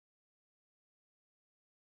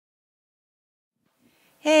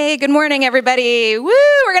Hey, good morning, everybody. Woo,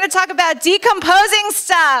 we're going to talk about decomposing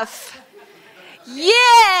stuff.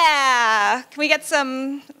 Yeah. Can we get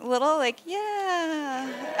some little,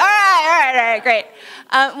 yeah. All right, great.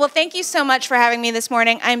 Well, thank you so much for having me this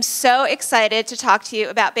morning. I'm so excited to talk to you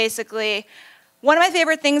about basically one of my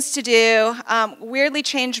favorite things to do, weirdly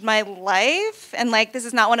changed my life, and this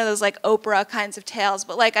is not one of those Oprah kinds of tales,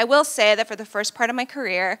 but I will say that for the first part of my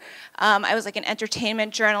career, I was an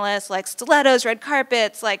entertainment journalist, stilettos, red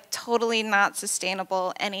carpets, totally not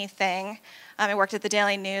sustainable anything. I worked at the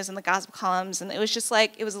Daily News and the gossip columns, and it was just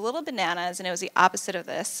it was a little bananas, and it was the opposite of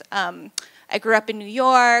this. I grew up in New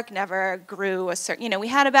York, never grew a certain, we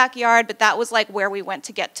had a backyard, but that was where we went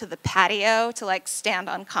to get to the patio to stand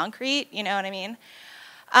on concrete, you know what I mean?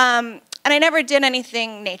 And I never did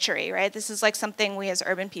anything nature-y, right? This is something we as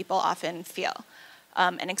urban people often feel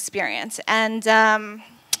and experience. And kind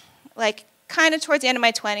of towards the end of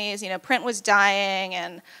my 20s, print was dying,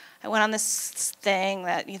 and I went on this thing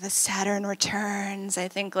that the Saturn returns. I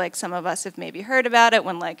think some of us have maybe heard about it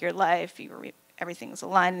when your life, everything's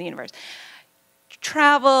aligned in the universe.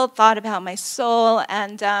 Traveled, thought about my soul,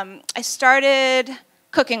 and I started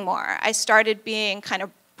cooking more. I started being kind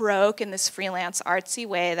of broke in this freelance artsy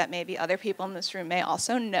way that maybe other people in this room may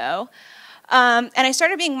also know. And I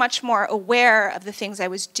started being much more aware of the things I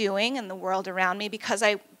was doing in the world around me because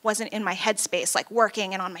I wasn't in my headspace,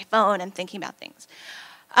 working and on my phone and thinking about things.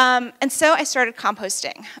 And so I started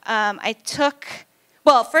composting.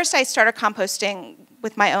 First I started composting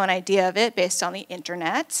with my own idea of it based on the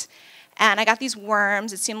internet. And I got these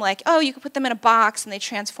worms. It seemed you could put them in a box and they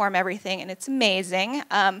transform everything, and it's amazing.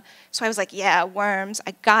 So I was yeah, worms.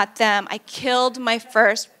 I got them. I killed my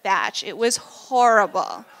first batch. It was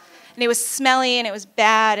horrible. And it was smelly and it was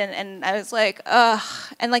bad, and I was ugh.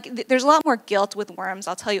 And there's a lot more guilt with worms,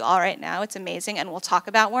 I'll tell you all right now. It's amazing, and we'll talk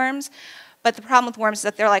about worms. But the problem with worms is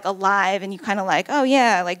that they're alive, and you kind of oh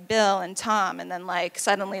yeah, Bill and Tom, and then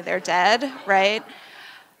suddenly they're dead, right?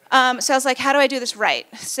 So I was how do I do this right?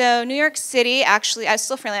 So New York City, actually, I was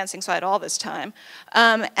still freelancing, so I had all this time.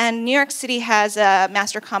 And New York City has a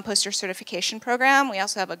Master Composter certification program. We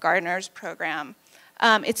also have a gardener's program.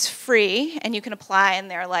 It's free, and you can apply,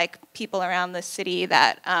 and there are people around the city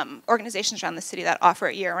that, organizations around the city that offer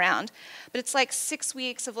it year-round. But it's 6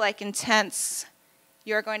 weeks of intense,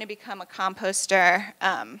 you're going to become a composter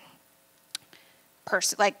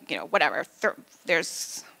person, whatever.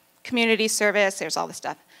 There's community service, there's all this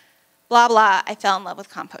stuff. Blah, blah, I fell in love with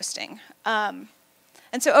composting. And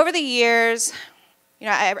so over the years,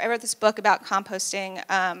 I wrote this book about composting.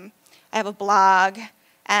 I have a blog,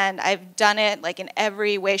 and I've done it in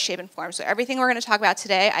every way, shape, and form. So everything we're going to talk about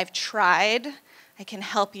today, I've tried. I can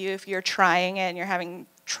help you if you're trying it and you're having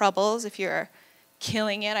troubles. If you're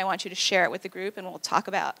killing it, I want you to share it with the group, and we'll talk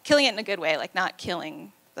about killing it in a good way, not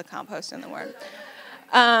killing the compost in the worm.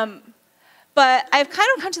 But I've kind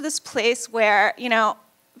of come to this place where,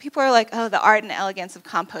 people are oh, the art and elegance of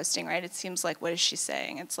composting, right? It seems what is she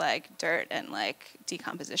saying? It's dirt and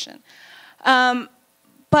decomposition. But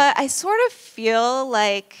I sort of feel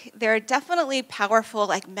there are definitely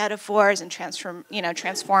powerful metaphors and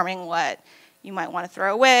transforming what you might want to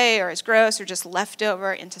throw away or is gross or just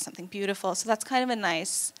leftover into something beautiful. So that's kind of a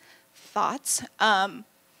nice thought.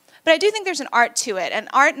 But I do think there's an art to it, and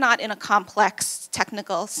art not in a complex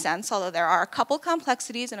technical sense, although there are a couple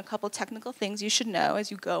complexities and a couple technical things you should know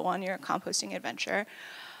as you go on your composting adventure.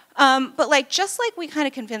 But just we kind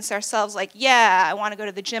of convince ourselves yeah, I want to go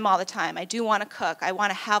to the gym all the time. I do want to cook. I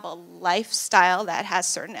want to have a lifestyle that has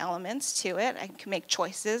certain elements to it. I can make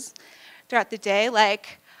choices throughout the day.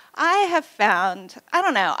 I have found, I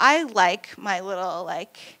don't know, I like my little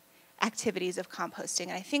activities of composting,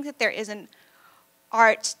 and I think that there is an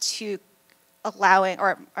art to allowing,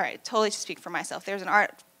 or all right, totally to speak for myself, there's an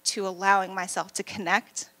art to allowing myself to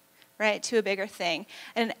connect, right, to a bigger thing,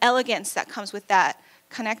 and an elegance that comes with that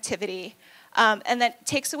connectivity, and that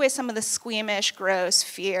takes away some of the squeamish, gross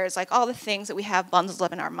fears, all the things that we have bundled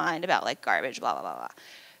up in our mind about garbage, blah, blah, blah, blah.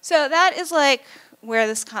 So that is where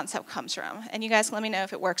this concept comes from, and you guys can let me know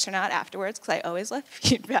if it works or not afterwards, because I always love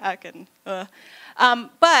feedback, and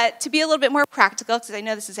but to be a little bit more practical, because I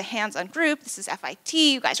know this is a hands-on group, this is FIT,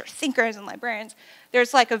 you guys are thinkers and librarians,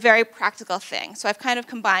 there's a very practical thing. So I've kind of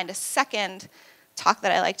combined a second talk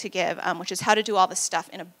that I like to give, which is how to do all this stuff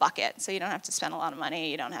in a bucket. So you don't have to spend a lot of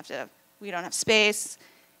money, we don't have space,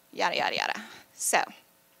 yada, yada, yada. So,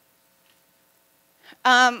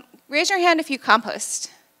 raise your hand if you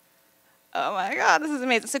compost. Oh my God, this is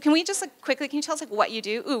amazing. So can we just quickly, can you tell us what you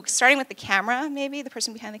do? Ooh, starting with the camera, maybe, the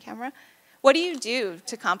person behind the camera. What do you do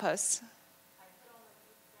to compost? I put all my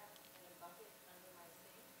food scraps in a bucket under my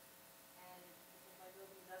sink, and because I live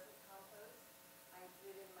in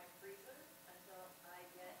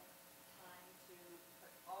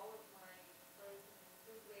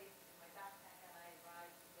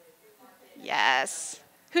Yes.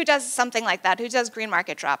 Who does something like that? Who does green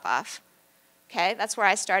market drop-off? Okay, that's where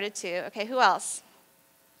I started too. Okay, who else?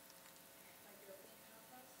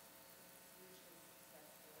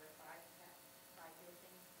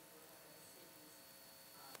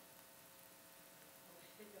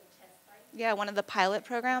 Yeah, one of the pilot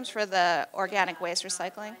programs for the organic waste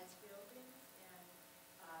recycling.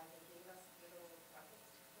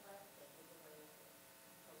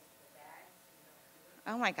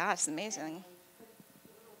 Oh my gosh, amazing.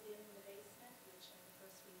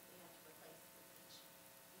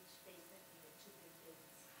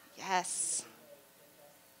 Yes.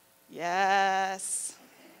 Yes.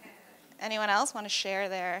 Anyone else want to share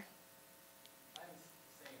their? I'm in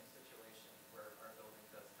the same situation where our building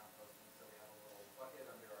does composting, so we have a little bucket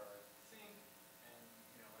under our sink, and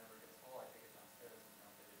whenever it gets full, I take it downstairs and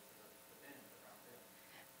dump it into the bin, the brown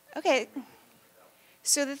bin. Okay.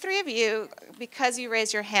 So the three of you, because you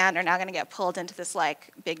raised your hand, are now going to get pulled into this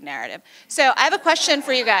like big narrative. So I have a question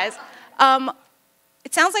for you guys.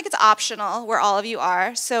 It sounds like it's optional where all of you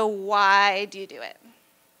are. So why do you do it?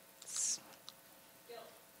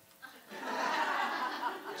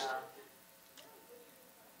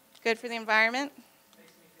 Good for the environment?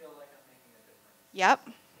 Makes me feel like I'm making a difference. Yep.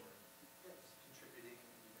 Contributing,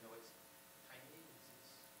 even though it's tiny,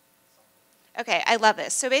 it's something. Okay, I love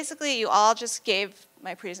this. So basically, you all just gave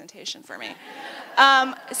my presentation for me.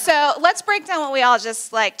 So let's break down what we all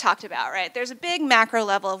just like talked about, right? There's a big macro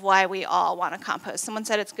level of why we all want to compost. Someone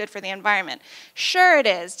said it's good for the environment. Sure it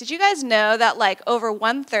is. Did you guys know that like over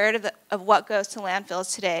 1/3 of what goes to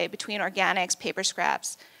landfills today between organics, paper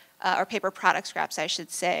scraps, or paper product scraps, I should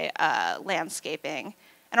say, landscaping.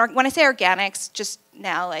 And when I say organics, just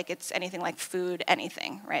now, like it's anything like food,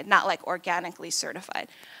 anything, right? Not like organically certified.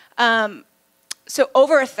 So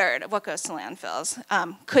over 1/3 of what goes to landfills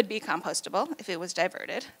could be compostable if it was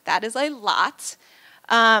diverted. That is a lot.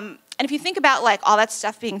 And if you think about like all that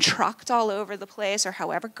stuff being trucked all over the place or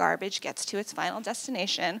however garbage gets to its final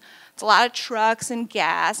destination, it's a lot of trucks and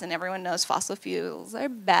gas, and everyone knows fossil fuels are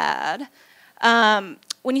bad.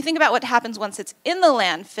 When you think about what happens once it's in the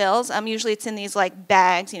landfills, usually it's in these like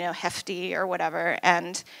bags, hefty or whatever,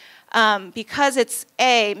 and because it's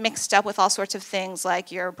mixed up with all sorts of things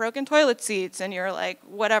like your broken toilet seats and your like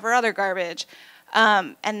whatever other garbage,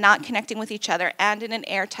 and not connecting with each other, and in an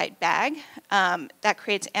airtight bag, that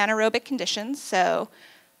creates anaerobic conditions. So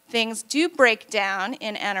things do break down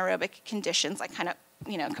in anaerobic conditions, like kind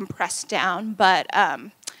of compressed down, but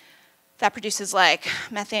that produces like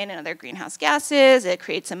methane and other greenhouse gases. It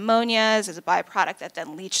creates ammonias as a byproduct that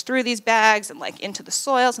then leach through these bags and like into the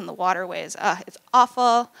soils and the waterways. It's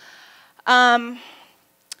awful. And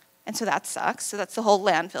so that sucks. So that's the whole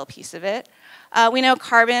landfill piece of it. We know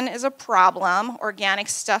carbon is a problem. Organic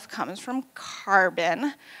stuff comes from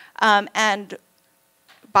carbon. And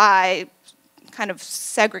by kind of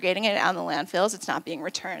segregating it out in the landfills, it's not being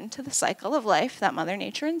returned to the cycle of life that Mother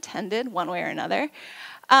Nature intended one way or another.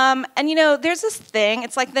 And there's this thing,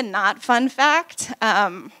 it's like the not fun fact.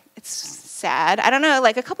 It's sad. I don't know,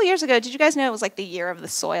 like a couple years ago, did you guys know it was like the year of the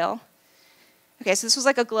soil? Okay, so this was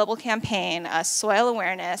like a global campaign, soil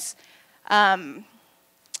awareness.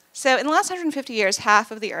 So in the last 150 years,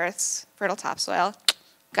 half of the Earth's fertile topsoil,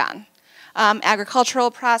 gone.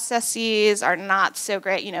 Agricultural processes are not so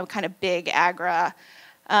great, kind of big agri.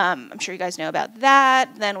 I'm sure you guys know about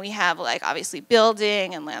that. Then we have like obviously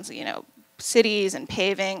building and lands, cities and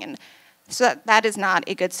paving, and so that is not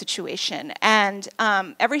a good situation. And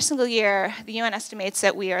every single year, the UN estimates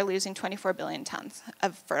that we are losing 24 billion tons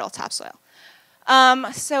of fertile topsoil.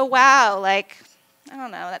 So wow, like, I don't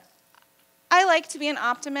know, I like to be an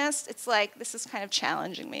optimist. It's like, this is kind of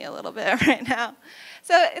challenging me a little bit right now.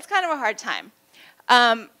 So it's kind of a hard time.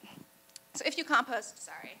 So if you compost,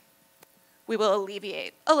 we will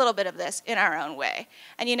alleviate a little bit of this in our own way.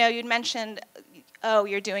 And you'd mentioned, oh,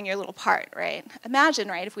 you're doing your little part, right? Imagine,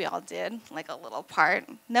 right, if we all did like a little part.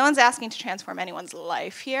 No one's asking to transform anyone's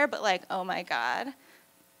life here, but like, oh my God,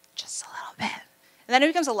 just a little bit. And then it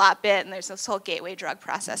becomes a lot bit, and there's this whole gateway drug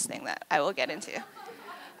process thing that I will get into.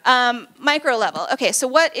 Micro level. Okay, so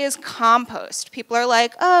what is compost? People are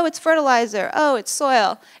like, oh, it's fertilizer, oh, it's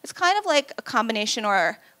soil. It's kind of like a combination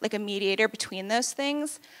or like a mediator between those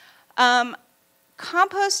things.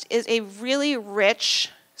 Compost is a really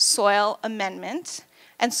rich soil amendment,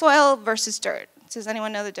 and soil versus dirt. Does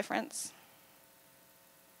anyone know the difference?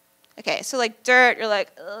 Okay, so like dirt, you're like,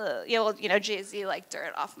 ugh. Yeah, well, Jay-Z, like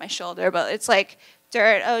dirt off my shoulder, but it's like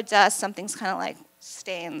dirt, oh, dust, something's kind of like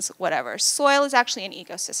stains, whatever. Soil is actually an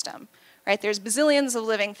ecosystem, right? There's bazillions of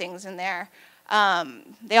living things in there.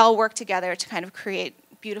 They all work together to kind of create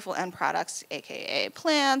beautiful end products, AKA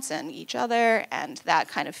plants and each other, and that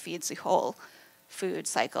kind of feeds the whole food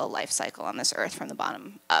cycle, life cycle on this earth from the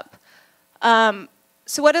bottom up.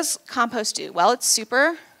 So what does compost do? Well, it's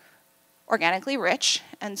super organically rich,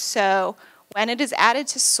 and so when it is added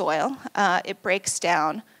to soil, it breaks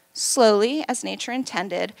down slowly as nature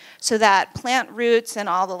intended, so that plant roots and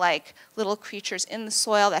all the like little creatures in the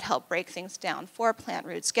soil that help break things down for plant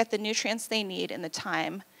roots get the nutrients they need in the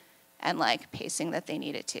time and like pacing that they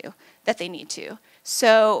need to.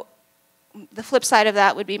 So the flip side of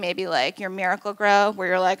that would be maybe like your Miracle Grow, where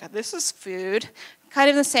you're like, this is food, kind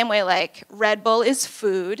of in the same way like Red Bull is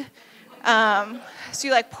food. So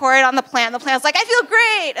you like pour it on the plant's like, I feel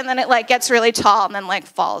great, and then it like gets really tall and then like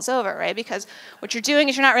falls over, right? Because what you're doing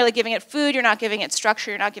is you're not really giving it food, you're not giving it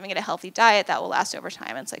structure, you're not giving it a healthy diet that will last over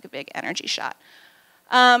time. It's like a big energy shot.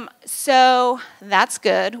 So that's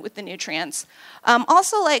good with the nutrients.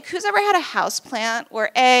 Also, like, who's ever had a house plant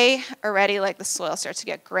where already like the soil starts to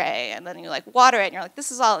get gray, and then you like water it, and you're like,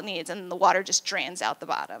 this is all it needs, and the water just drains out the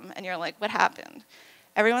bottom, and you're like, what happened?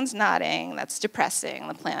 Everyone's nodding. That's depressing.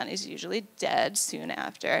 The plant is usually dead soon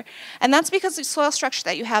after. And that's because the soil structure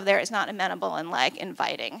that you have there is not amenable and like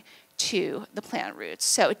inviting to the plant roots.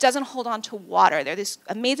 So it doesn't hold on to water. There are these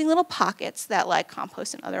amazing little pockets that like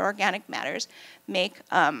compost and other organic matters make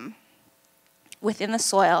within the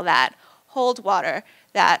soil that hold water,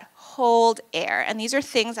 that hold air. And these are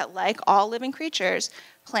things that, like all living creatures,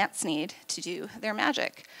 plants need to do their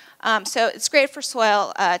magic. So it's great for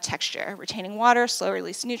soil texture, retaining water, slow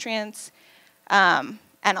release nutrients, and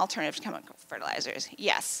alternative to chemical fertilizers.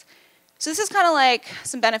 Yes. So this is kind of like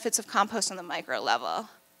some benefits of compost on the micro level.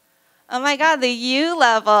 Oh my God, the U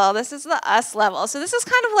level. This is the us level. So this is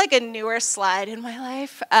kind of like a newer slide in my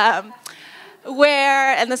life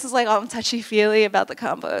and this is like all touchy-feely about the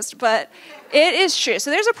compost, but it is true.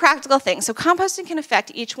 So there's a practical thing. So composting can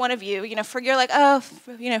affect each one of you. For you're like, oh,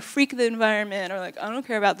 freak the environment, or like, I don't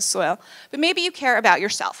care about the soil. But maybe you care about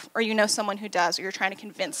yourself, or you know someone who does, or you're trying to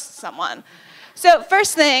convince someone. So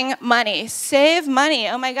first thing, money. Save money.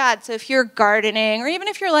 Oh my God. So if you're gardening, or even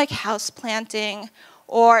if you're like house planting,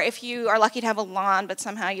 or if you are lucky to have a lawn, but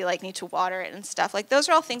somehow you like need to water it and stuff, like those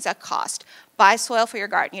are all things that cost. Buy soil for your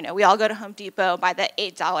garden. We all go to Home Depot, buy the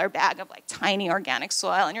 $8 bag of like tiny organic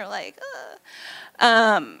soil, and you're like,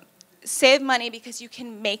 save money because you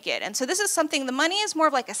can make it. And so this is something, the money is more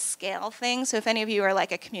of like a scale thing. So if any of you are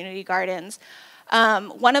like at community gardens,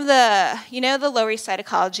 one of the, the Lower East Side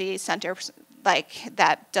Ecology Center, like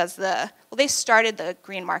that does they started the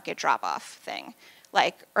green market drop-off thing,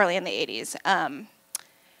 like early in the 80s.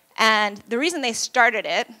 And the reason they started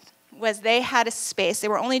it was they had a space. They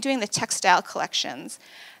were only doing the textile collections.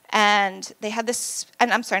 And they had this,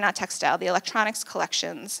 and I'm sorry, not textile, the electronics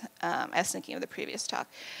collections. I was thinking of the previous talk.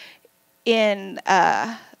 In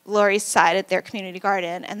Lower East Side at their community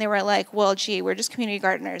garden. And they were like, well, gee, we're just community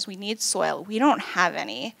gardeners. We need soil. We don't have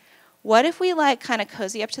any. What if we like kind of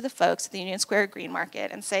cozy up to the folks at the Union Square Green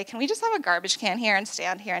Market and say, can we just have a garbage can here and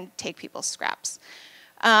stand here and take people's scraps?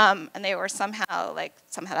 And they were somehow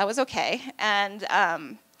that was okay. And,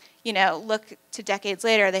 look to decades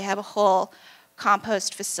later, they have a whole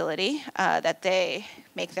compost facility that they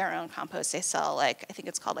make their own compost. They sell, I think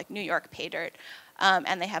it's called New York Pay Dirt.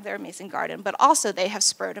 And they have their amazing garden. But also they have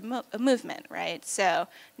spurred a movement, right? So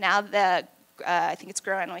now I think it's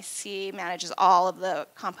Grow NYC manages all of the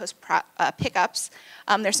compost pickups.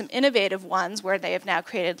 There's some innovative ones where they have now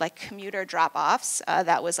created commuter drop-offs.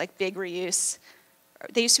 That was big reuse.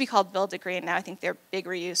 They used to be called Build a Green. Now I think they're Big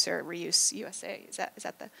Reuse or Reuse USA. Is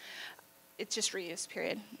that the? It's just reuse,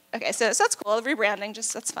 period. Okay, so that's cool. Rebranding,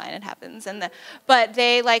 that's fine. It happens. But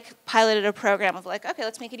they piloted a program of okay,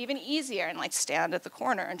 let's make it even easier and stand at the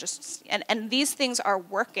corner and these things are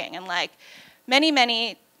working and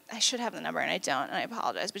many. I should have the number and I don't, and I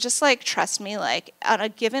apologize. But just trust me, on a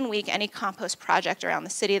given week, any compost project around the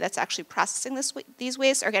city that's actually processing these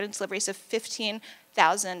wastes are getting deliveries of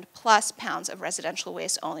 15,000 plus pounds of residential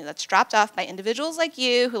waste only. That's dropped off by individuals like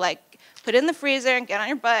you who put it in the freezer and get on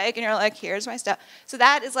your bike and you're like, here's my stuff. So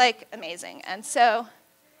that is amazing. And so,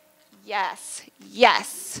 yes.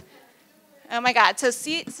 Oh my God. So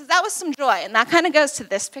that was some joy, and that kind of goes to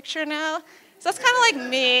this picture now. So that's kind of like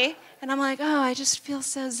me. And I'm like, oh, I just feel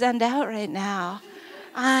so zenned out right now.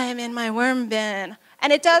 I'm in my worm bin.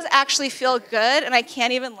 And it does actually feel good, and I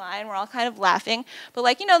can't even lie, and we're all kind of laughing. But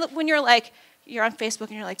when you're on Facebook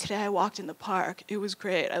and you're like, today I walked in the park, it was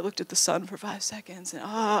great. I looked at the sun for 5 seconds, and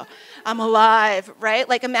I'm alive,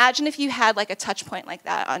 right? Imagine if you had a touch point like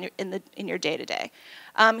that in your day-to-day.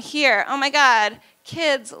 Here, oh my God,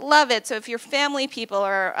 Kids love it. So if you're family people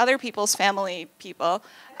or other people's family people,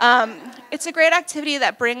 it's a great activity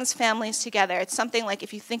that brings families together. It's something like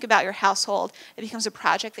if you think about your household, it becomes a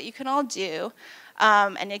project that you can all do.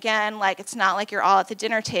 And again, like it's not like you're all at the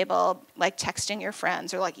dinner table, like texting your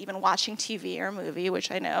friends or like even watching TV or a movie,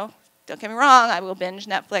 which I know, don't get me wrong, I will binge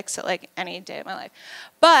Netflix at like any day of my life.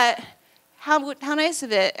 But how nice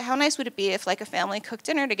would it be if like a family cooked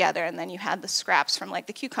dinner together and then you had the scraps from like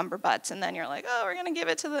the cucumber butts and then you're like, oh, we're gonna give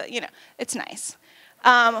it to the, you know, it's nice.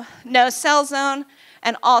 No cell zone,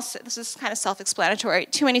 and also, this is kind of self-explanatory,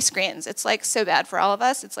 too many screens. It's like so bad for all of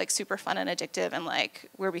us. It's like super fun and addictive and like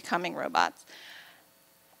we're becoming robots.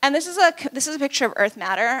 And this is a picture of Earth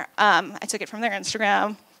Matter. I took it from their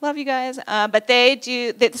Instagram. Love you guys. But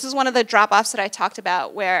this is one of the drop-offs that I talked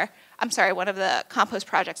about where, one of the compost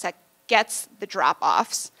projects that gets the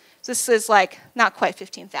drop-offs. So this is like, not quite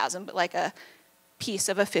 15,000, but like a piece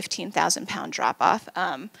of a 15,000 pound drop-off.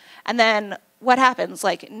 And then what happens?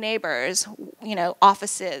 Like neighbors, you know,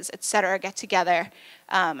 offices, et cetera, get together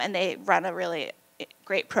and they run a really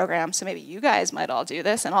great program. So maybe you guys might all do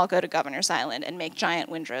this and all go to Governor's Island and make giant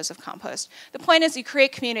windrows of compost. The point is you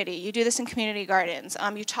create community. You do this in community gardens.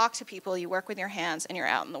 You talk to people, you work with your hands, and you're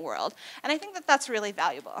out in the world. And I think that that's really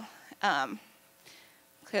valuable.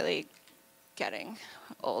 Clearly getting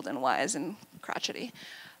old and wise and crotchety.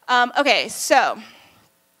 Okay, so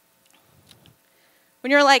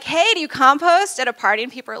when you're like, hey, do you compost at a party?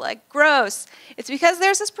 And people are like, gross. It's because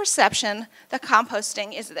there's this perception that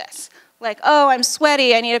composting is this. Like, oh, I'm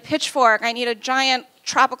sweaty, I need a pitchfork, I need a giant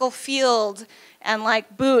tropical field, and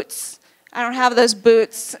like boots. I don't have those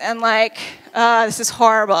boots, and like, this is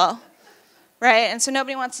horrible, right? And so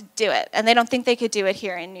nobody wants to do it, and they don't think they could do it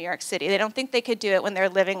here in New York City. They don't think they could do it when they're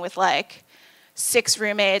living with like 6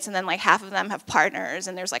 roommates, and then like half of them have partners,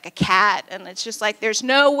 and there's like a cat, and it's just like, there's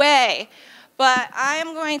no way. But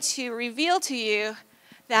I'm going to reveal to you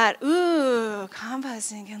that, ooh,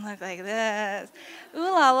 composting can look like this. Ooh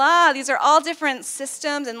la la, these are all different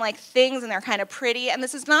systems and like things, and they're kind of pretty. And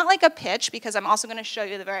this is not like a pitch, because I'm also going to show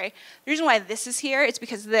you the reason why this is here is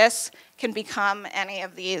because this can become any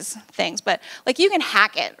of these things. But like you can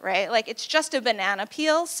hack it, right? Like it's just a banana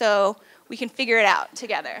peel, so we can figure it out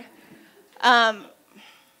together.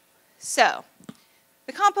 So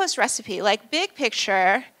the compost recipe, like big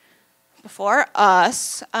picture, before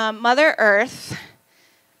us, Mother Earth,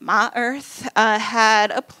 Ma Earth,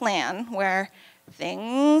 had a plan where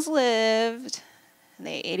things lived, and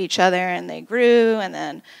they ate each other, and they grew, and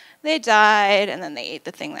then they died, and then they ate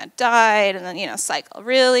the thing that died, and then, you know, cycle.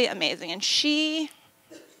 Really amazing. And she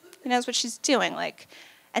knows what she's doing. Like,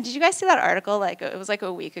 and did you guys see that article? Like, it was like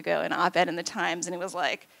a week ago, an op-ed in the Times, and it was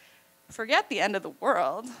like, forget the end of the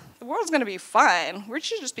world. The world's going to be fine. We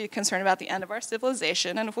should just be concerned about the end of our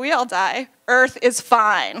civilization, and if we all die, Earth is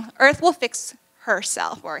fine. Earth will fix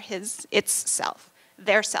herself, or its self,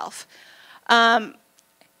 their self.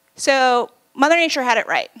 So Mother Nature had it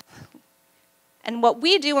right. And what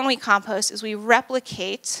we do when we compost is we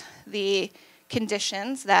replicate the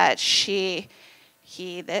conditions that they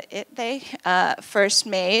first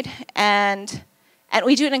made, and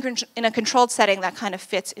we do it in a controlled setting that kind of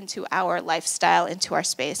fits into our lifestyle, into our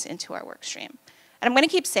space, into our work stream. And I'm going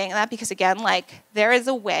to keep saying that because, again, like, there is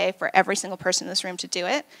a way for every single person in this room to do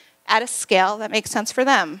it at a scale that makes sense for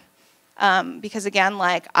them. Because, again,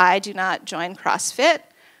 like, I do not join CrossFit.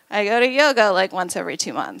 I go to yoga, like, once every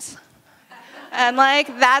 2 months. And,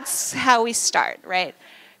 like, that's how we start, right?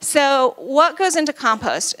 So what goes into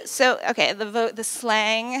compost? So, okay, the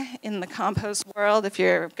slang in the compost world, if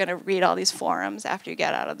you're going to read all these forums after you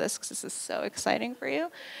get out of this, because this is so exciting for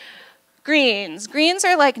you. Greens. Greens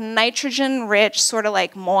are like nitrogen-rich, sort of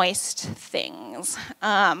like moist things.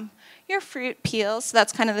 Your fruit peels, so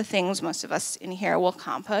that's kind of the things most of us in here will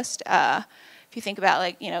compost. If you think about,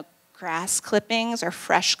 like, you know, grass clippings or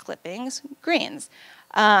fresh clippings, greens.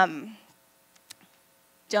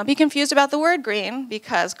 Don't be confused about the word green,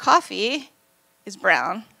 because coffee is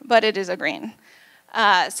brown, but it is a green.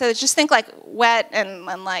 So just think like wet and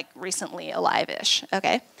like recently alive-ish,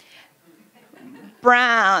 okay?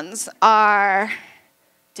 Browns are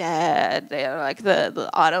dead. They are like the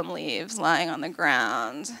autumn leaves lying on the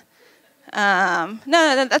ground. No,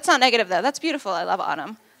 that's not negative though. That's beautiful. I love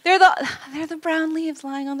autumn. They're the brown leaves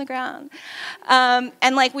lying on the ground.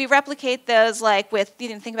 And like we replicate those like with, you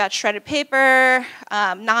can think about shredded paper,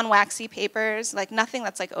 non-waxy papers, like nothing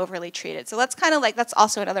that's like overly treated. So let's kind of like, that's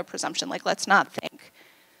also another presumption. Like let's not think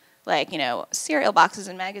like, you know, cereal boxes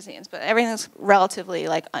and magazines, but everything's relatively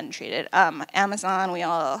like untreated. Amazon, we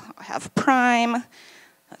all have Prime.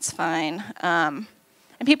 That's fine. And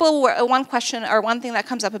And people were, one question or one thing that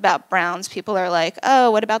comes up about browns, people are like,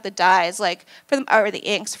 oh, what about the dyes? Like, or the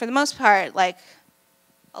inks? For the most part, like,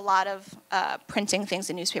 a lot of printing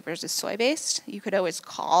things in newspapers is soy-based. You could always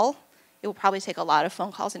call. It will probably take a lot of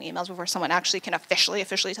phone calls and emails before someone actually can officially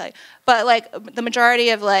tell you. But like the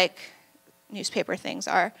majority of like newspaper things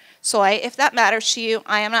are soy. If that matters to you,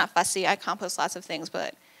 I am not fussy. I compost lots of things,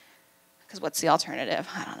 but because what's the alternative?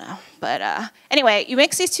 I don't know. But anyway, you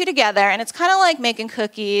mix these two together, and it's kind of like making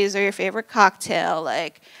cookies or your favorite cocktail.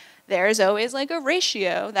 Like, there's always like a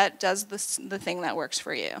ratio that does the thing that works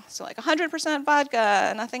for you. So like 100%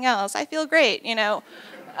 vodka, nothing else. I feel great, you know.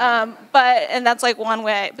 And that's like one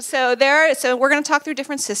way. So we're going to talk through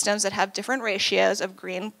different systems that have different ratios of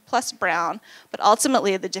green plus brown, but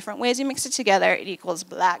ultimately the different ways you mix it together, it equals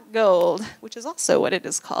black gold, which is also what it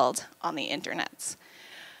is called on the internets.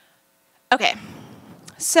 Okay,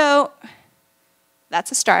 so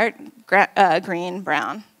that's a start, green,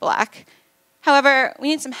 brown, black. However, we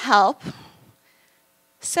need some help.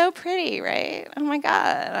 So pretty, right? Oh my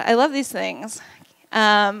God, I love these things.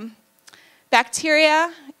 Bacteria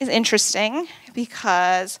is interesting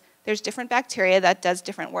because there's different bacteria that does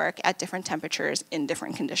different work at different temperatures in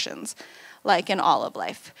different conditions, like in all of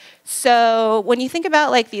life. So when you think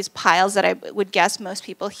about like these piles that I would guess most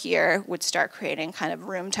people here would start creating kind of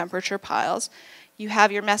room temperature piles, you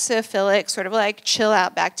have your mesophilic sort of like chill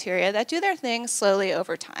out bacteria that do their thing slowly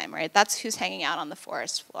over time, right? That's who's hanging out on the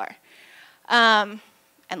forest floor and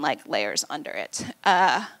like layers under it.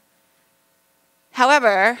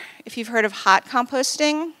 However, if you've heard of hot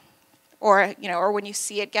composting, or when you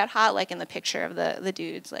see it get hot, like in the picture of the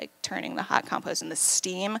dudes like turning the hot compost in the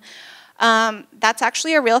steam, that's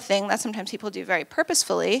actually a real thing that sometimes people do very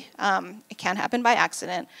purposefully. It can happen by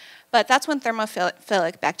accident, but that's when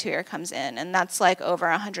thermophilic bacteria comes in, and that's like over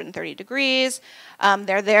 130 degrees.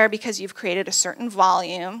 They're there because you've created a certain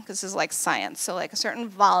volume. This is like science, so like a certain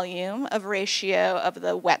volume of ratio of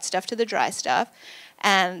the wet stuff to the dry stuff.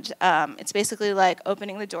 And it's basically like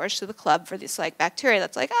opening the doors to the club for this like bacteria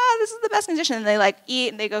that's like, this is the best condition. And they like eat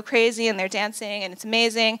and they go crazy and they're dancing and it's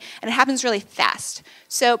amazing. And it happens really fast.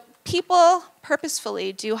 So people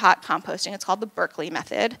purposefully do hot composting. It's called the Berkeley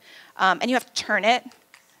method. And you have to turn it.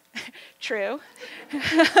 True.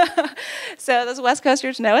 So those West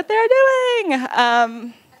Coasters know what they're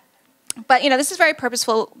doing. But this is very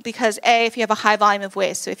purposeful because A, if you have a high volume of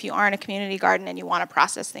waste, so if you are in a community garden and you want to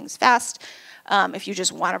process things fast, if you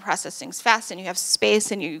just want to process things fast and you have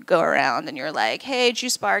space and you go around and you're like, hey,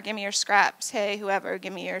 juice bar, give me your scraps. Hey, whoever,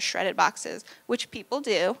 give me your shredded boxes, which people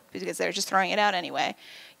do because they're just throwing it out anyway.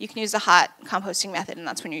 You can use the hot composting method, and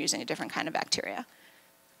that's when you're using a different kind of bacteria.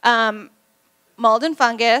 Mold and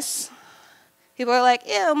fungus. People are like,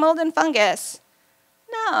 ew, mold and fungus.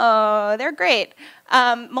 No, they're great.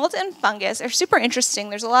 Mold and fungus are super interesting.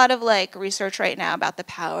 There's a lot of like research right now about the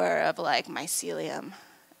power of like mycelium.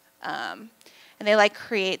 And they like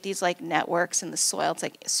create these like networks in the soil. It's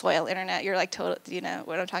like soil internet. You're like total. Do you know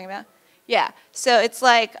what I'm talking about? Yeah. So it's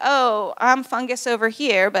like, oh, I'm fungus over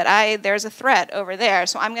here, but there's a threat over there.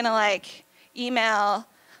 So I'm gonna like email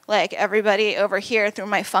like everybody over here through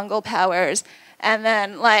my fungal powers, and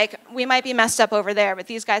then like we might be messed up over there, but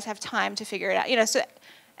these guys have time to figure it out. So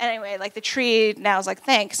anyway, like the tree now is like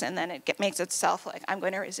thanks, and then it makes itself like I'm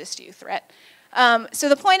going to resist you threat. So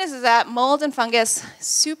the point is that mold and fungus,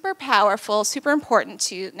 super powerful, super important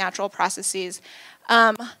to natural processes,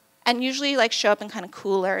 and usually like show up in kind of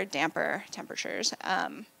cooler, damper temperatures,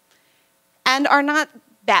 and are not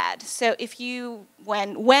bad. So if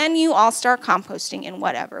when you all start composting in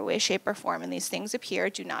whatever way, shape, or form, and these things appear,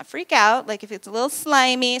 do not freak out. Like if it's a little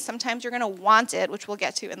slimy, sometimes you're going to want it, which we'll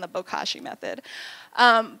get to in the bokashi method.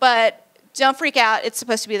 But don't freak out. It's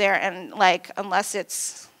supposed to be there, and like unless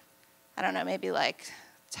it's I don't know, maybe like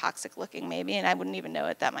toxic looking maybe, and I wouldn't even know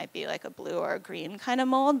it. That might be like a blue or a green kind of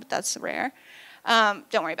mold, but that's rare.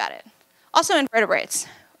 Don't worry about it. Also invertebrates,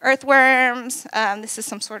 earthworms. This is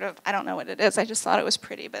some sort of, I don't know what it is. I just thought it was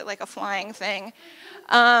pretty, but like a flying thing.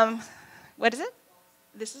 What is it?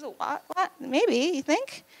 This is a what? Maybe, you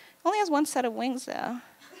think? It only has one set of wings though.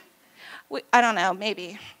 I don't know,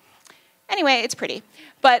 maybe. Anyway, it's pretty.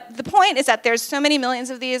 But the point is that there's so many millions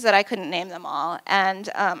of these that I couldn't name them all, and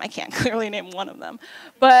I can't clearly name one of them.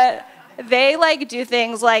 But they like do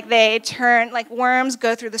things like they turn, like worms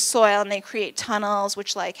go through the soil and they create tunnels,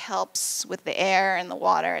 which like helps with the air and the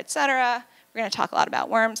water, etc. We're going to talk a lot about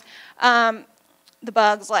worms. The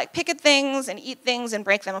bugs like pick at things and eat things and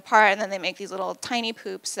break them apart, and then they make these little tiny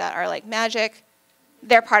poops that are like magic.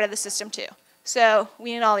 They're part of the system too. So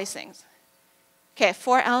we need all these things. Okay,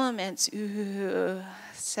 4 elements. Ooh,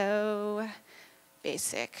 so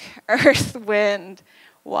basic: earth, wind,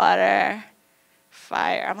 water,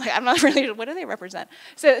 fire. I'm not really, what do they represent?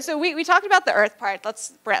 So we talked about the earth part,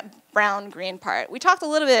 that's brown, green part. We talked a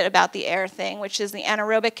little bit about the air thing, which is the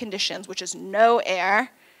anaerobic conditions, which is no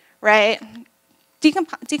air, right?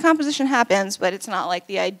 Decomposition happens, but it's not like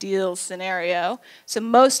the ideal scenario. So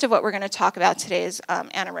most of what we're going to talk about today is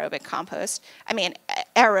aerobic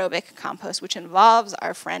compost, which involves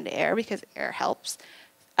our friend air, because air helps.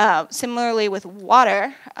 Similarly with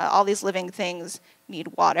water, all these living things need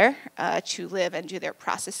water to live and do their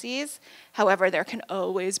processes. However, there can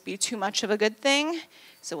always be too much of a good thing,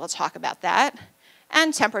 so we'll talk about that.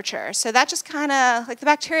 And temperature. So that just kind of, like the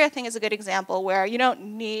bacteria thing is a good example where you don't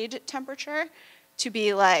need temperature to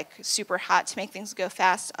be like super hot to make things go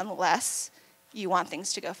fast unless you want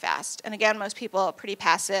things to go fast. And again, most people are pretty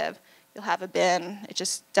passive. You'll have a bin, it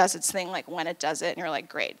just does its thing like when it does it, and you're like,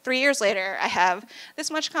 great. 3 years later, I have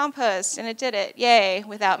this much compost, and it did it, yay,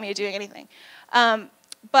 without me doing anything.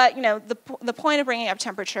 But you know, the point of bringing up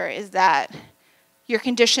temperature is that your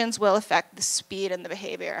conditions will affect the speed and the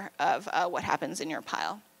behavior of what happens in your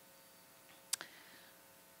pile.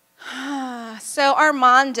 So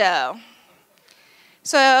Armando.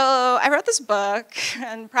 So I wrote this book,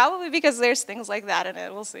 and probably because there's things like that in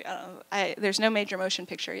it, we'll see. There's no major motion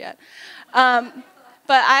picture yet. But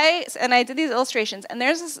I did these illustrations, and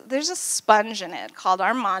there's a sponge in it called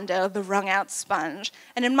Armando, the wrung-out sponge.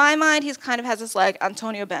 And in my mind, he kind of has this like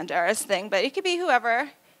Antonio Banderas thing, but it could be whoever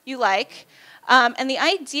you like. And the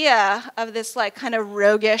idea of this like kind of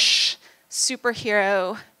roguish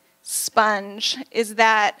superhero sponge is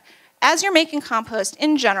that as you're making compost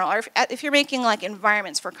in general, or if you're making like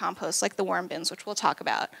environments for compost, like the worm bins, which we'll talk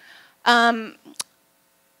about,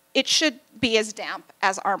 it should be as damp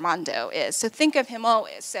as Armando is. So think of him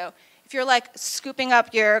always. So if you're like scooping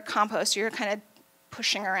up your compost, you're kind of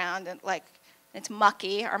pushing around and like it's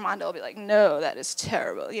mucky, Armando will be like, no, that is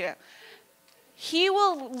terrible, you know. He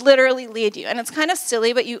will literally lead you, and it's kind of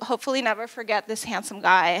silly, but you hopefully never forget this handsome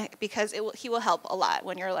guy, because he will help a lot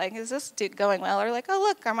when you're like, is this dude going well? Or like, oh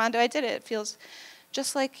look, Armando, I did it. It feels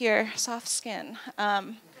just like your soft skin.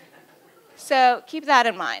 So keep that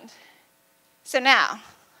in mind. So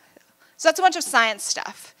that's a bunch of science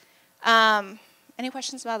stuff. Any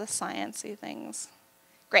questions about the sciencey things?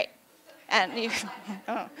 Great. And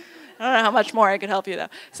I don't know how much more I could help you though.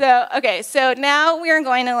 So, okay, so now we are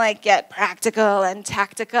going to like get practical and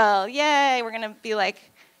tactical. Yay, we're gonna be like,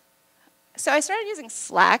 so I started using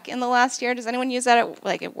Slack in the last year. Does anyone use that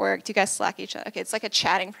at work? Do you guys Slack each other? Okay, it's like a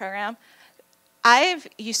chatting program. I've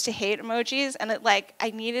used to hate emojis, and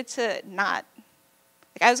I needed to not,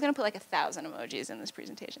 I was gonna put like 1,000 emojis in this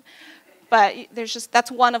presentation. But that's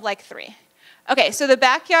one of like 3. Okay, so the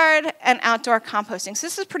backyard and outdoor composting. So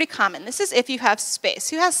this is pretty common. This is if you have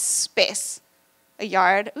space. Who has space? A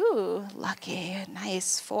yard? Ooh, lucky,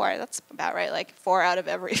 nice, 4. That's about right, like 4 out of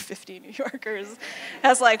every 50 New Yorkers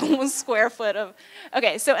has like 1 square foot of,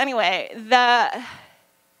 okay, so anyway,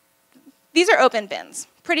 these are open bins.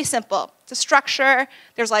 Pretty simple. It's a structure,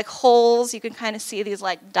 there's like holes, you can kind of see these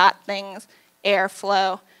like dot things,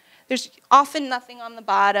 airflow. There's often nothing on the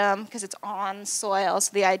bottom because it's on soil,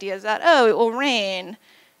 so the idea is that, oh, it will rain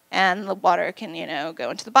and the water can, you know, go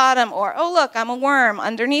into the bottom, or, oh, look, I'm a worm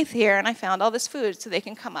underneath here and I found all this food so they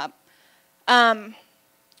can come up.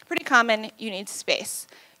 Pretty common, you need space.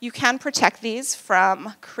 You can protect these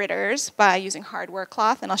from critters by using hardware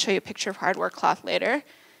cloth, and I'll show you a picture of hardware cloth later.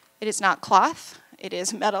 It is not cloth, it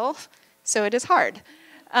is metal, so it is hard.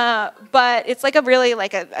 But it's like a really,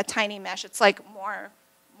 like a tiny mesh. It's like more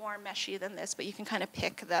meshy than this, but you can kind of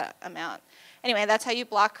pick the amount. Anyway, that's how you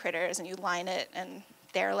block critters, and you line it, and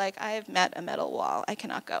they're like, I have met a metal wall, I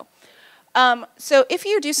cannot go. So if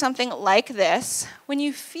you do something like this, when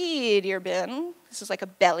you feed your bin, this is like a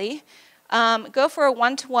belly, go for a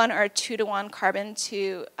 1-to-1 or a 2-to-1 carbon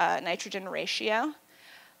to nitrogen ratio.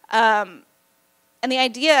 And the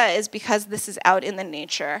idea is, because this is out in the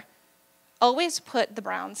nature, always put the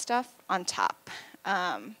brown stuff on top.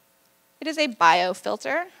 It is a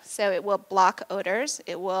biofilter, so it will block odors.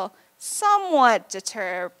 It will somewhat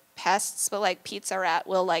deter pests, but like pizza rat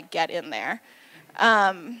will like get in there.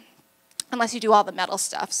 Unless you do all the metal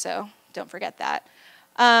stuff, so don't forget that.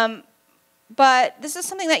 But this is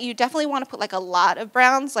something that you definitely want to put like a lot of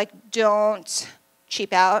browns. Like, don't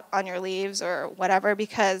cheap out on your leaves or whatever,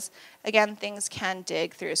 because again, things can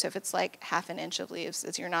dig through. So if it's like 1/2 inch of leaves,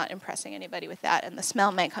 you're not impressing anybody with that, and the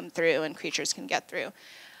smell may come through and creatures can get through.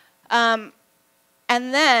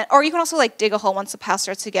 And then, or you can also like dig a hole once the pile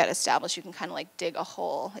starts to get established. You can kind of like dig a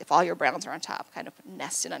hole if all your browns are on top, kind of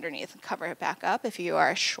nest it underneath and cover it back up if you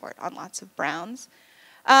are short on lots of browns.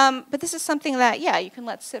 But this is something that, yeah, you can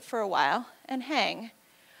let sit for a while and hang.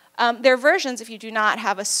 There are versions, if you do not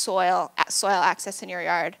have a soil access in your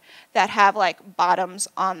yard, that have like bottoms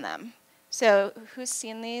on them. So who's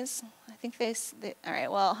seen these? I think all right,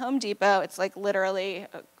 well, Home Depot, it's like literally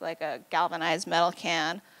like a galvanized metal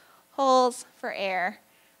can. Holes for air.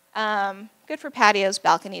 Good for patios,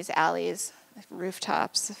 balconies, alleys,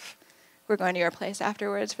 rooftops. If we're going to your place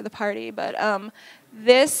afterwards for the party. But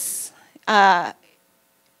this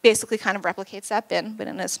basically kind of replicates that bin, but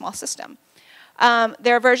in a small system.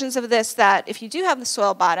 There are versions of this that if you do have the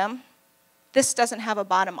soil bottom, this doesn't have a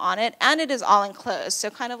bottom on it, and it is all enclosed. So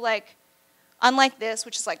kind of like, unlike this,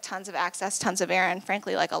 which is like tons of access, tons of air, and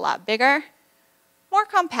frankly like a lot bigger, more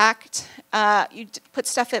compact. You put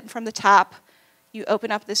stuff in from the top, you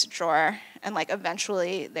open up this drawer, and like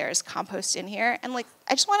eventually there's compost in here. And like,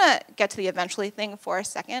 I just want to get to the eventually thing for a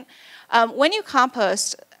second. When you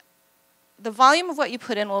compost, the volume of what you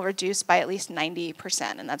put in will reduce by at least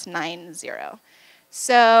 90%, and that's 90.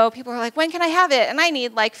 So people are like, when can I have it? And I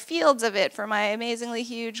need like fields of it for my amazingly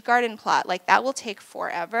huge garden plot. Like that will take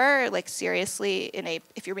forever, like seriously,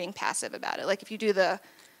 if you're being passive about it. Like if you do the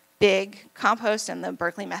big compost and the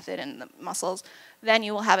Berkeley method and the mussels, then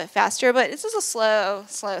you will have it faster. But this is a slow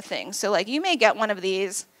thing. So like you may get one of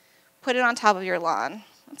these, put it on top of your lawn.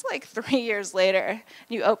 It's like 3 years later,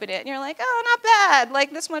 you open it and you're like, oh, not bad.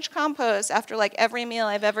 Like this much compost after like every meal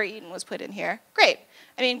I've ever eaten was put in here. Great.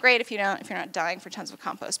 I mean, great if you're not dying for tons of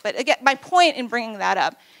compost. But again, my point in bringing that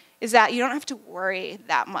up is that you don't have to worry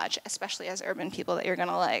that much, especially as urban people, that you're going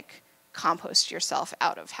to like compost yourself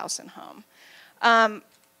out of house and home.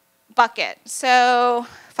 Bucket. So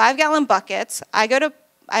 5-gallon buckets.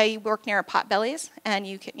 I work near a Potbelly's, and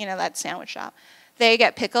that sandwich shop. They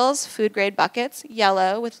get pickles, food grade buckets,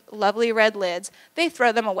 yellow with lovely red lids. They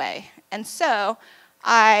throw them away. And so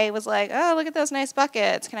I was like, oh, look at those nice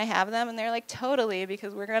buckets. Can I have them? And they're like, totally,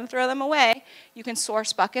 because we're going to throw them away. You can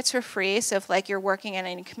source buckets for free. So if like you're working in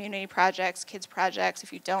any community projects, kids projects,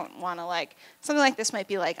 if you don't want to like, something like this might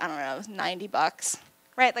be like, I don't know, $90,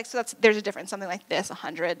 right? Like, so there's a difference. Something like this,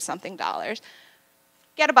 $100-something.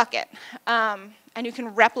 Get a bucket. And you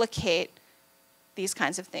can replicate these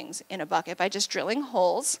kinds of things in a bucket by just drilling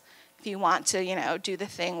holes. If you want to, do the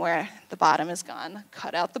thing where the bottom is gone,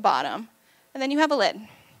 cut out the bottom. And then you have a lid,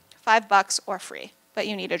 $5 or free, but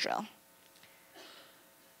you need a drill.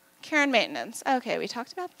 Care and maintenance. Okay, we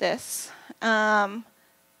talked about this. Oh,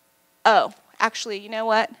 actually, you know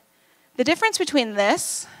what? The difference between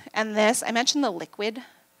this and this, I mentioned the liquid.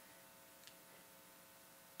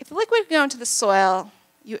 If the liquid can go into the soil,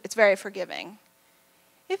 it's very forgiving.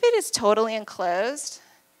 If it is totally enclosed,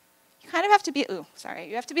 you kind of have to be,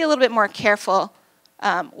 you have to be a little bit more careful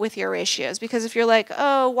with your ratios, because if you're like,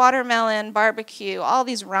 oh, watermelon, barbecue, all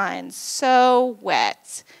these rinds, so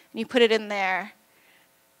wet, and you put it in there,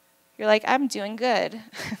 you're like, I'm doing good.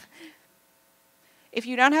 If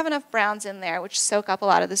you don't have enough browns in there, which soak up a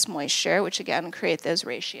lot of this moisture, which again create those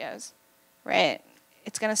ratios, right,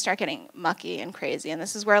 it's going to start getting mucky and crazy, and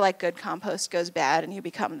this is where like good compost goes bad and you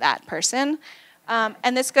become that person.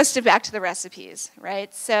 And this goes back to the recipes,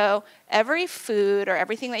 right? So every food or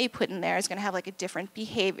everything that you put in there is going to have like a different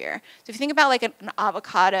behavior. So if you think about like an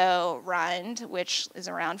avocado rind, which is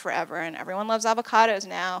around forever, and everyone loves avocados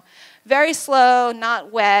now, very slow,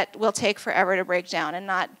 not wet, will take forever to break down and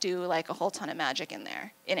not do like a whole ton of magic in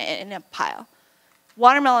there, in a pile.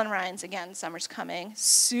 Watermelon rinds, again, summer's coming,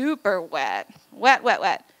 super wet, wet, wet,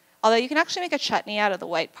 wet. Although you can actually make a chutney out of the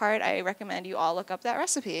white part. I recommend you all look up that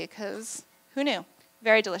recipe, because who knew?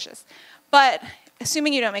 Very delicious. But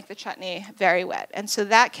assuming you don't make the chutney, very wet. And so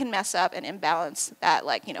that can mess up and imbalance that,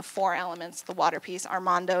 like, 4 elements, the water piece.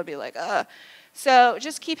 Armando would be like, ugh. So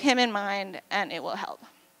just keep him in mind, and it will help.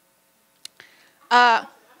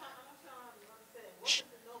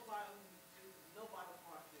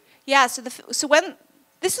 Yeah, so when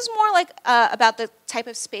this is more like about the type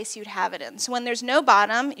of space you'd have it in. So when there's no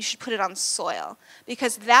bottom, you should put it on soil,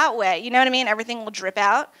 because that way, you know what I mean? Everything will drip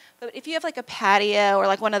out. But if you have like a patio or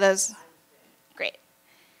like one of those, great.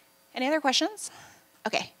 Any other questions?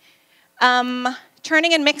 Okay.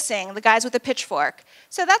 Turning and mixing, the guys with the pitchfork.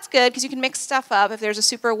 So that's good, because you can mix stuff up. If there's a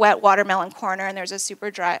super wet watermelon corner and there's a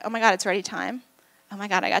super dry, oh my God, it's already time. Oh my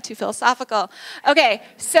God, I got too philosophical. Okay,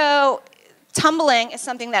 so tumbling is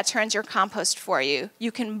something that turns your compost for you.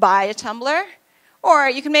 You can buy a tumbler, or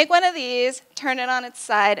you can make one of these, turn it on its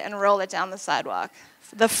side, and roll it down the sidewalk.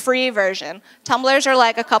 The free version. Tumblers are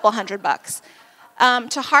like a couple $100.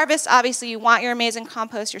 To harvest, obviously, you want your amazing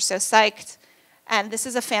compost. You're so psyched. And this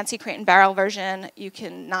is a fancy crate and barrel version. You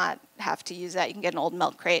can not have to use that. You can get an old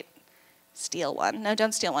milk crate. Steal one. No,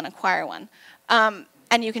 don't steal one. Acquire one.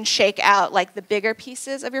 And you can shake out like the bigger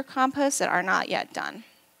pieces of your compost that are not yet done.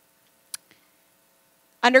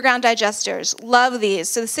 Underground digesters, love these.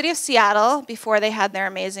 So the city of Seattle, before they had their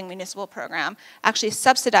amazing municipal program, actually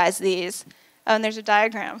subsidized these. Oh, and there's a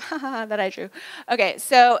diagram that I drew. Okay,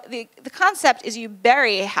 so the concept is you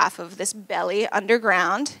bury half of this belly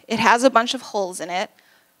underground. It has a bunch of holes in it.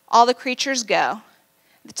 All the creatures go.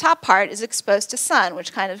 The top part is exposed to sun,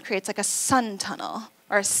 which kind of creates like a sun tunnel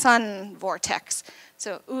or a sun vortex.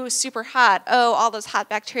 So, ooh, super hot. Oh, all those hot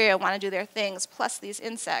bacteria want to do their things, plus these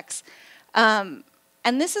insects.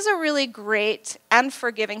 And this is a really great and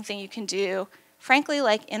forgiving thing you can do, frankly,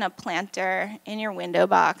 like in a planter, in your window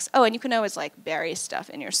box. Oh, and you can always like bury stuff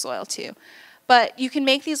in your soil too. But you can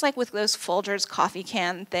make these like with those Folgers coffee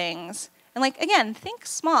can things. And like, again, think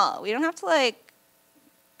small. We don't have to like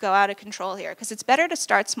go out of control here, because it's better to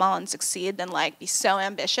start small and succeed than like be so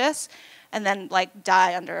ambitious and then like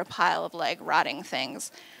die under a pile of like rotting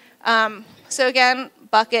things. So again,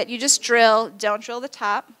 bucket, you just drill, don't drill the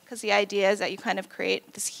top, because the idea is that you kind of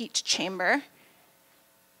create this heat chamber.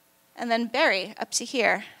 And then bury up to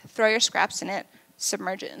here. Throw your scraps in it,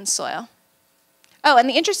 submerge it in soil. Oh, and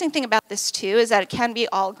the interesting thing about this too is that it can be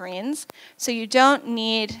all greens. So you don't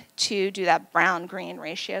need to do that brown-green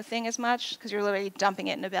ratio thing as much, because you're literally dumping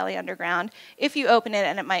it in a belly underground. If you open it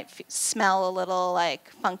and it might smell a little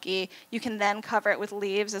like funky, you can then cover it with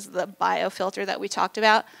leaves as the biofilter that we talked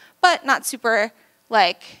about, but not super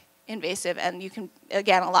like invasive, and you can,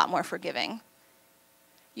 again, a lot more forgiving.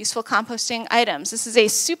 Useful composting items. This is a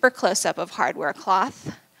super close-up of hardware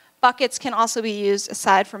cloth. Buckets can also be used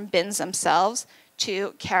aside from bins themselves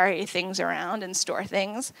to carry things around and store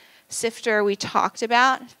things. Sifter we talked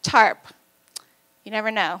about. Tarp. You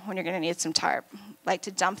never know when you're going to need some tarp. Like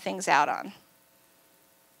to dump things out on.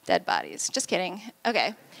 Dead bodies. Just kidding.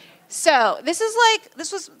 Okay. So this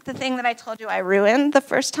was the thing that I told you I ruined the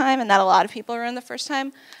first time, and that a lot of people ruined the first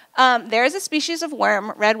time. There is a species of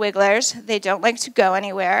worm, red wigglers. They don't like to go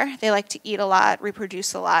anywhere. They like to eat a lot,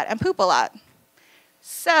 reproduce a lot, and poop a lot.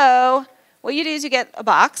 So what you do is you get a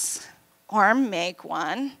box, or make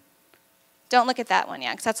one. Don't look at that one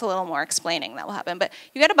yet, because that's a little more explaining that will happen. But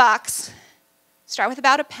you get a box, start with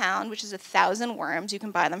about 1 pound, which is 1,000 worms. You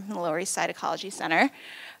can buy them from the Lower East Side Ecology Center.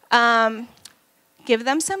 Give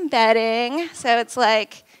them some bedding. So it's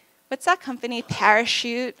like, what's that company,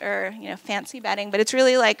 Parachute, or fancy bedding, but it's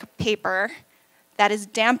really like paper that is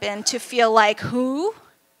dampened to feel like who?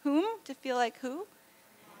 Whom? To feel like who?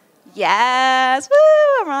 Yes,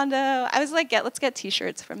 woo, Armando. I was like, let's get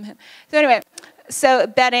t-shirts from him. So anyway, so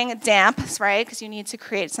bedding, damp, right? Because you need to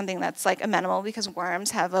create something that's like amenable, because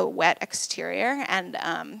worms have a wet exterior and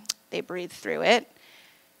they breathe through it.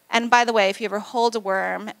 And by the way, if you ever hold a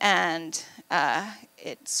worm and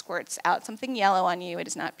it squirts out something yellow on you, it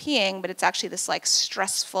is not peeing, but it's actually this like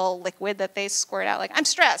stressful liquid that they squirt out, like, I'm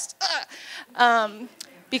stressed.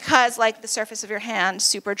 Because like the surface of your hand,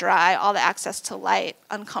 super dry, all the access to light,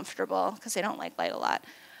 uncomfortable, because they don't like light a lot.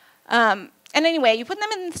 And anyway, you put them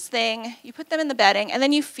in this thing, you put them in the bedding, and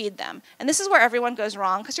then you feed them. And this is where everyone goes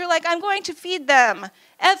wrong, because you're like, I'm going to feed them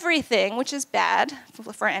everything, which is bad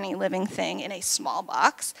for any living thing in a small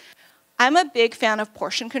box. I'm a big fan of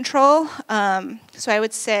portion control. So I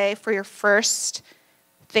would say for your first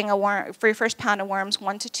pound of worms,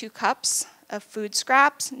 1 to 2 cups of food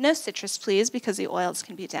scraps. No citrus, please, because the oils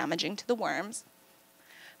can be damaging to the worms,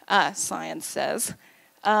 science says.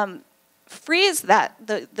 Freeze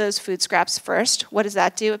those food scraps first. What does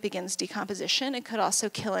that do? It begins decomposition. It could also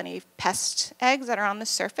kill any pest eggs that are on the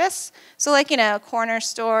surface. So like, corner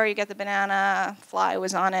store, you get the banana, fly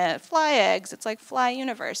was on it, fly eggs. It's like fly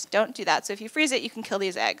universe. Don't do that. So if you freeze it, you can kill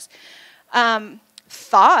these eggs.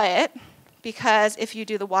 Thaw it, because if you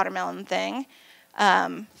do the watermelon thing,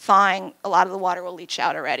 thawing, a lot of the water will leach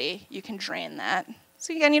out already. You can drain that.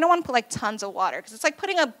 So again, you don't want to put like tons of water, because it's like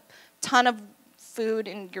putting a ton of food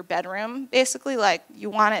in your bedroom, basically. Like, you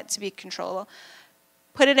want it to be controllable.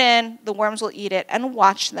 Put it in, the worms will eat it, and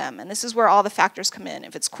watch them. And this is where all the factors come in.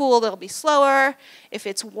 If it's cool, they'll be slower. If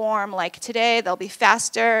it's warm like today, they'll be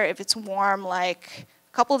faster. If it's warm like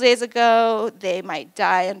a couple days ago, they might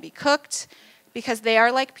die and be cooked, because they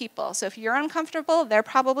are like people. So if you're uncomfortable, they're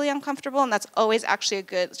probably uncomfortable, and that's always actually a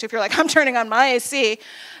good, so if you're like, I'm turning on my AC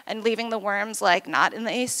and leaving the worms like not in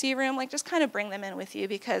the AC room, like just kind of bring them in with you,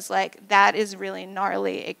 because like that is really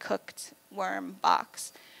gnarly, a cooked worm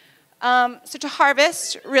box. So to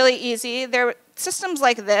harvest, really easy. There are systems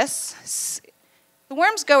like this. The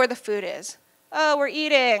worms go where the food is. Oh, we're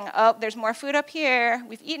eating. Oh, there's more food up here.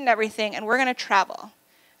 We've eaten everything, and we're gonna travel.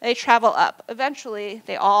 They travel up. Eventually,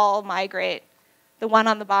 they all migrate. The one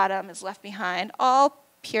on the bottom is left behind, all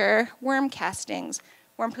pure worm castings.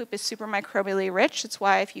 Worm poop is super microbially rich. It's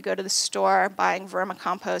why if you go to the store, buying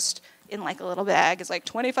vermicompost in like a little bag is like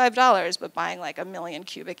 $25, but buying like 1 million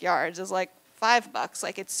cubic yards is like $5.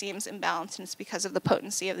 Like, it seems imbalanced, and it's because of the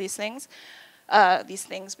potency of these things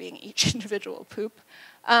being each individual poop.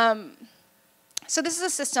 So this is a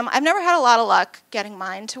system. I've never had a lot of luck getting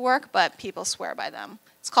mine to work, but people swear by them.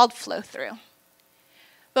 It's called flow-through.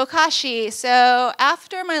 Bokashi. So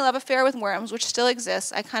after my love affair with worms, which still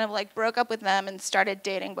exists, I kind of like broke up with them and started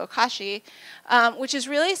dating bokashi, which is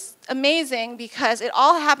really amazing because it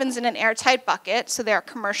all happens in an airtight bucket. So there are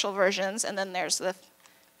commercial versions, and then there's the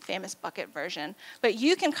famous bucket version. But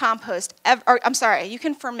you can you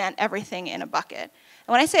can ferment everything in a bucket.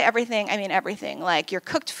 And when I say everything, I mean everything. Like your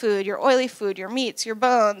cooked food, your oily food, your meats, your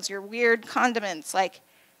bones, your weird condiments, like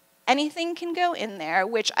anything can go in there,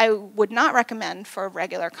 which I would not recommend for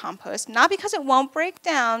regular compost. Not because it won't break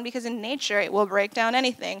down, because in nature it will break down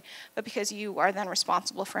anything, but because you are then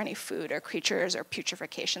responsible for any food or creatures or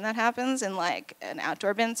putrefaction that happens in like an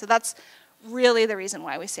outdoor bin. So that's really the reason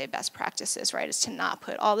why we say best practices, right, is to not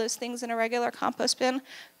put all those things in a regular compost bin.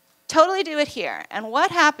 Totally do it here. And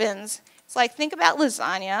what happens, it's like, think about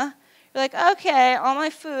lasagna. You're like, okay, all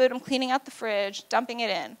my food, I'm cleaning out the fridge, dumping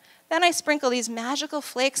it in. Then I sprinkle these magical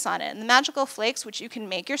flakes on it. And the magical flakes, which you can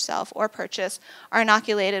make yourself or purchase, are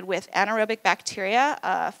inoculated with anaerobic bacteria,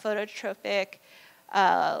 phototropic,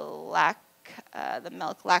 the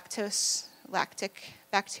milk lactic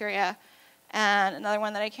bacteria, and another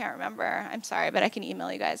one that I can't remember. I'm sorry, but I can email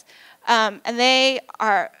you guys. And they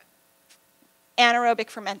are anaerobic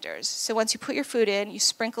fermenters. So once you put your food in, you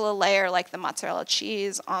sprinkle a layer like the mozzarella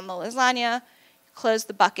cheese on the lasagna, close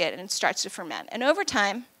the bucket, and it starts to ferment. And over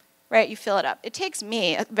time, right, you fill it up. It takes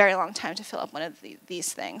me a very long time to fill up one of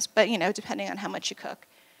these things, but you know, depending on how much you cook,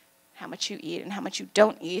 how much you eat, and how much you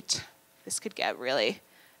don't eat, this could get really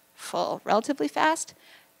full relatively fast.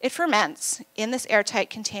 It ferments in this airtight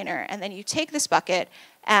container, and then you take this bucket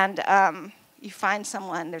and you find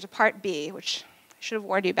someone, there's a part B, which I should have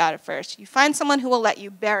warned you about at first. You find someone who will let you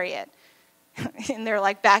bury it in their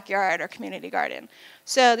like backyard or community garden.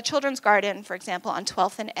 So the Children's Garden, for example, on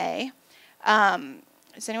 12th and A,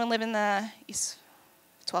 does anyone live in the East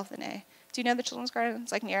 12th and A? Do you know the Children's Garden?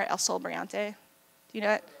 It's like near El Sol Briante. Do you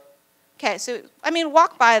know it? Okay, so, I mean,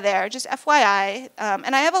 walk by there, just FYI.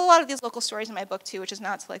 And I have a lot of these local stories in my book, too, which is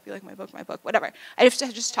not to like be like my book, whatever. I have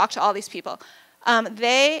to just talk to all these people.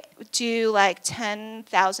 They do like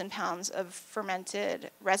 10,000 pounds of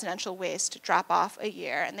fermented residential waste drop off a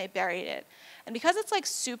year, and they buried it. And because it's like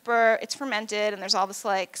it's fermented, and there's all this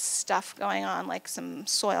like stuff going on, like some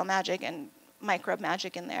soil magic and microbe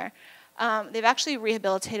magic in there, they've actually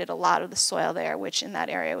rehabilitated a lot of the soil there, which in that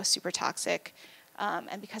area was super toxic.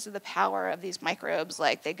 And because of the power of these microbes,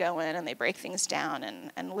 like they go in and they break things down,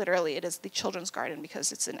 and literally it is the children's garden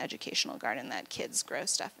because it's an educational garden that kids grow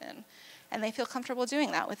stuff in. And they feel comfortable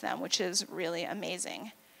doing that with them, which is really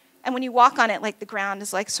amazing. And when you walk on it, like the ground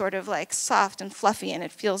is like sort of like soft and fluffy, and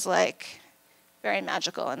it feels like very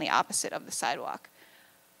magical and the opposite of the sidewalk.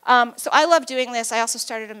 So I love doing this. I also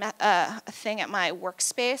started a thing at my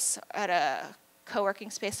workspace, at a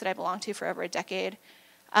co-working space that I belonged to for over a decade.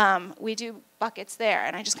 We do buckets there,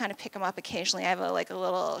 and I just kind of pick them up occasionally. I have a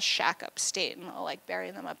little shack upstate, and I'll like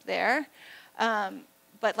bury them up there.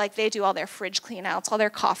 But like they do all their fridge clean outs, all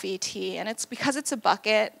their coffee, tea, and it's because it's a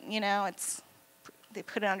bucket, you know, they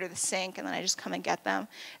put it under the sink, and then I just come and get them.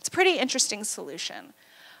 It's a pretty interesting solution.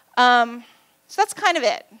 So that's kind of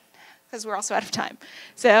it, because we're also out of time.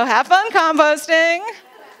 So have fun composting.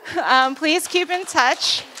 Please keep in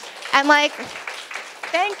touch. And like,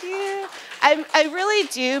 thank you. I really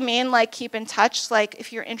do mean like keep in touch. Like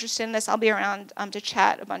if you're interested in this, I'll be around to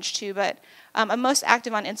chat a bunch too. But I'm most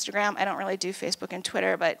active on Instagram. I don't really do Facebook and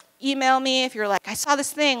Twitter. But email me if you're like, I saw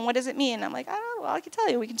this thing. What does it mean? I'm like, oh, well, I can tell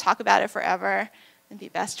you. We can talk about it forever and be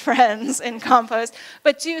best friends in compost.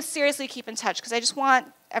 But do seriously keep in touch, because I just want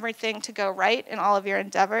everything to go right in all of your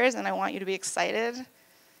endeavors, and I want you to be excited.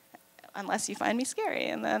 Unless you find me scary,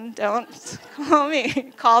 and then don't call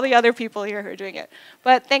me. Call the other people here who are doing it.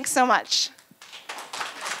 But thanks so much.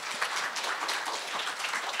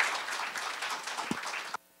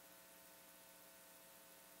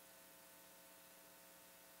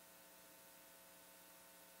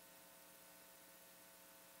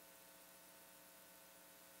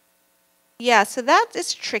 Yeah, so that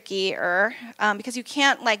is trickier because you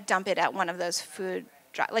can't like dump it at one of those food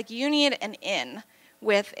like you need an inn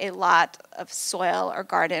with a lot of soil or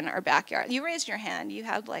garden or backyard. You raised your hand. You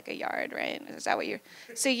have like a yard, right? Is that what you?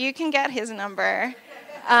 So you can get his number.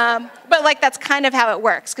 But like that's kind of how it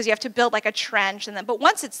works, because you have to build like a trench, and then but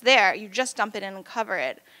once it's there, you just dump it in and cover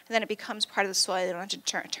it, and And then it becomes part of the soil. You don't have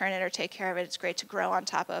to turn it or take care of it. It's great to grow on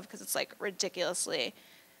top of because it's like ridiculously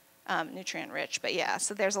nutrient rich. But yeah,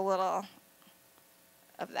 so there's a little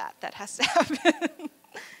of that has to happen.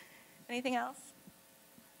 Anything else?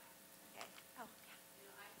 Okay.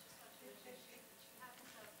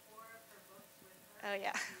 Oh,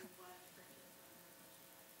 yeah.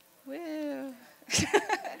 Oh, yeah. Woo.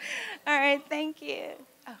 All right, thank you.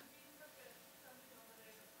 Oh.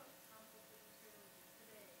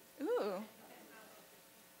 Ooh.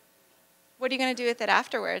 What are you going to do with it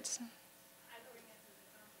afterwards?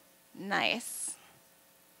 Nice.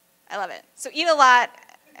 I love it. So eat a lot,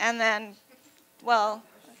 and then, well,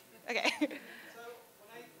 okay. So when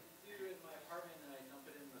I do in my apartment and I dump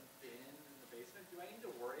it in the bin in the basement, do I need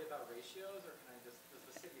to worry about ratios, or can I just,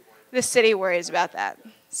 does the city worry about The city worries about that,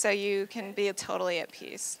 so you can be totally at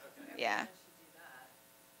peace. Yeah.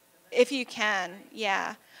 If you can,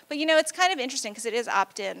 yeah. But you know, it's kind of interesting because it is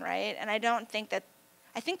opt-in, right? And I don't think that,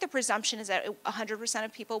 I think the presumption is that 100%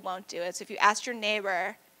 of people won't do it. So if you asked your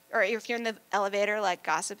neighbor, or if you're in the elevator like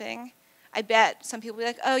gossiping, I bet some people will be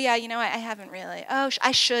like, oh yeah, you know what, I haven't really. Oh,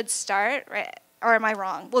 I should start, right? Or am I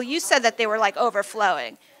wrong? Well, you said that they were like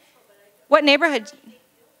overflowing. What neighborhood?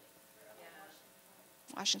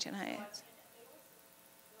 Washington Heights.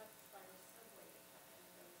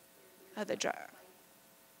 Oh, the draw.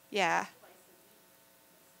 Yeah.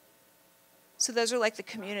 So those are like the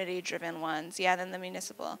community-driven ones, yeah, then the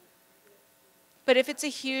municipal. But if it's a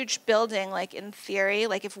huge building, like in theory,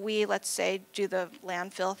 like if we, let's say, do the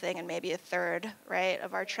landfill thing and maybe a third, right,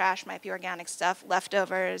 of our trash might be organic stuff,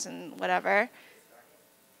 leftovers and whatever.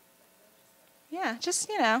 Yeah, just,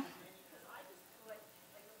 you know.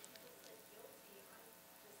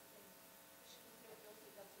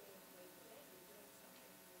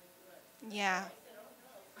 Yeah.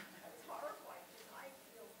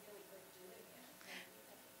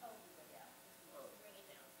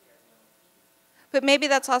 But maybe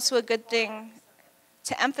that's also a good thing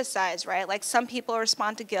to emphasize, right? Like some people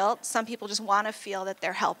respond to guilt, some people just want to feel that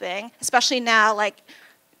they're helping, especially now, like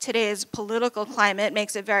today's political climate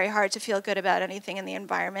makes it very hard to feel good about anything in the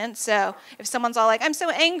environment. So if someone's all like, I'm so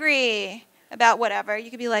angry about whatever, you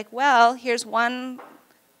could be like, well, here's one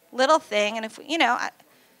little thing, and if, you know,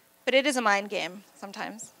 but it is a mind game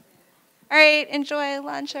sometimes. All right, enjoy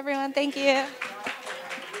lunch, everyone. Thank you.